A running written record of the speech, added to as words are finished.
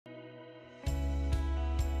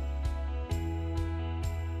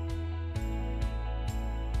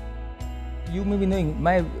you may be knowing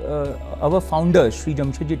our founder Sri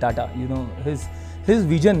Jamshedji Tata. You know, his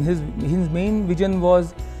vision, his main vision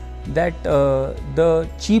was that the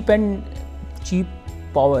cheap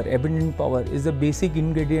power, abundant power, is the basic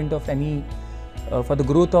ingredient of any for the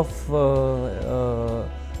growth of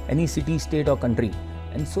any city, state, or country.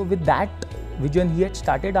 And so, with that vision, he had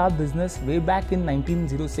started our business way back in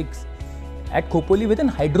 1906 at Khopoli with an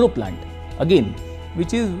hydro plant again,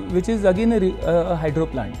 which is again a hydro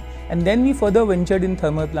plant. And then we further ventured in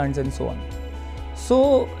thermal plants and so on.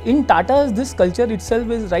 So in Tata's, this culture itself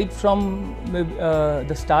is right from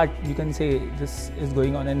the start, you can say this is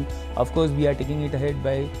going on, and of course we are taking it ahead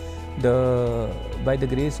by the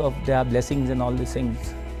grace of their blessings and all these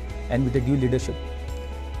things, and with the due leadership.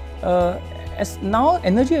 As now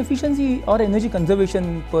energy efficiency or energy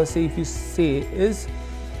conservation per se, if you say, is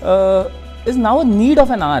now a need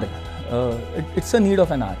of an hour. It's a need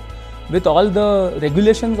of an hour. With all the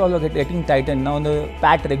regulations all are getting tightened, now the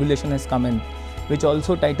PAT regulation has come in, which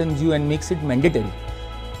also tightens you and makes it mandatory.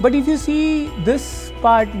 But if you see this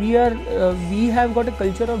part, we have got a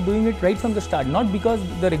culture of doing it right from the start, not because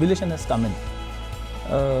the regulation has come in.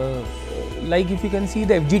 Like if you can see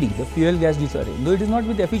the FGD, the fuel gas deslurry, though it is not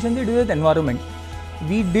with efficiency, it is with environment.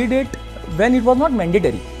 We did it when it was not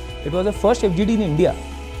mandatory. It was the first FGD in India,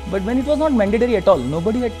 but when it was not mandatory at all,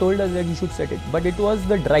 nobody had told us that you should set it, but it was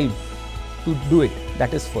the drive to do it.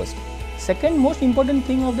 That is first. Second most important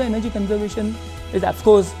thing of the energy conservation is, of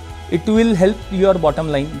course, it will help your bottom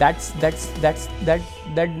line. That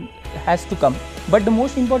has to come. But the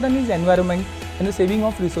most important is environment and the saving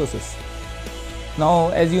of resources. Now,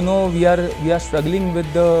 as you know, we are struggling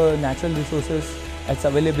with the natural resources, its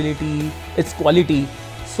availability, its quality.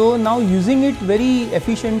 So now using it very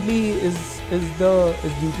efficiently is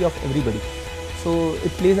duty of everybody. So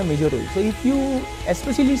it plays a major role. So if you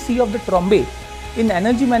especially see of the Trombay, in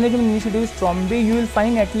energy management initiatives, Trombay, you will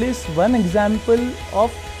find at least one example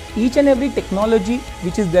of each and every technology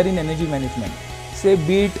which is there in energy management. Say,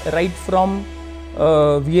 be it right from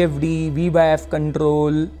VFD, V/F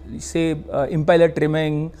control, say impeller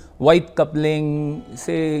trimming, white coupling,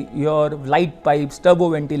 say your light pipes, turbo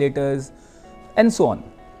ventilators, and so on.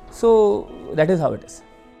 So that is how it is.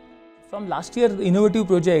 From last year innovative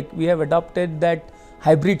project, we have adopted that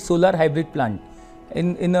solar hybrid plant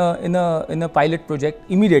in a pilot project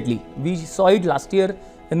immediately. We saw it last year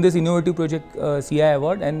in this innovative project CII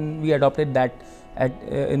award, and we adopted that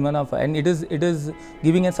in one of, and it is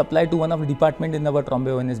giving a supply to one of the department in our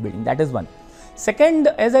Trombay ONS building. That is one. Second,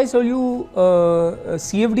 as I told you,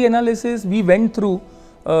 CFD analysis we went through.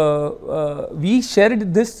 We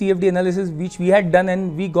shared this CFD analysis which we had done,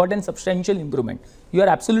 and we got a substantial improvement. You are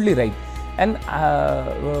absolutely right. And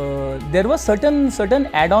there were certain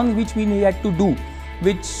add-ons which we had to do,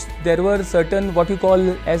 which there were certain what you call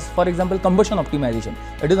as, for example, combustion optimization.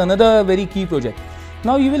 It is another very key project.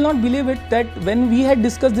 Now you will not believe it that when we had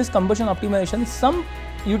discussed this combustion optimization, some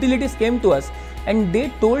utilities came to us and they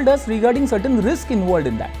told us regarding certain risk involved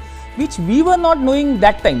in that, which we were not knowing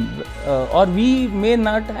that time, or we may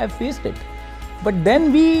not have faced it. But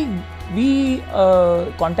then we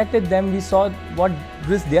contacted them, we saw what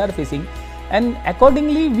risk they are facing, and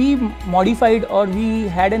accordingly we modified, or we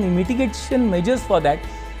had an mitigation measures for that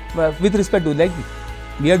with respect to, like,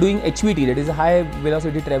 we are doing HVT, that is a high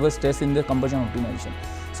velocity traverse test in the combustion optimization.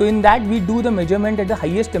 So in that we do the measurement at the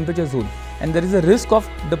highest temperature zone, and there is a risk of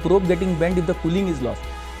the probe getting bent if the cooling is lost.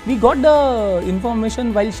 We got the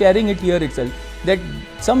information while sharing it here itself that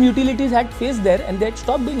some utilities had faced there and they had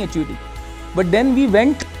stopped doing HVT. But then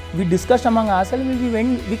we discussed among ourselves,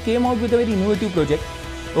 we came out with a very innovative project,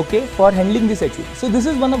 okay, for handling this HVT. So this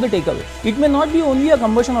is one of the takeaways. It may not be only a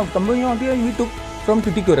combustion optimization we took from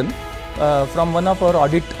Tuticorin, from one of our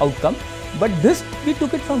audit outcome, but this we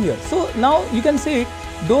took it from here. So now you can say it,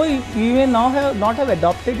 though we may now not have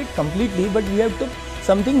adopted it completely, but we have took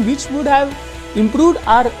something which would have improved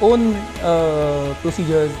our own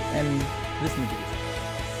procedures and risk mitigation.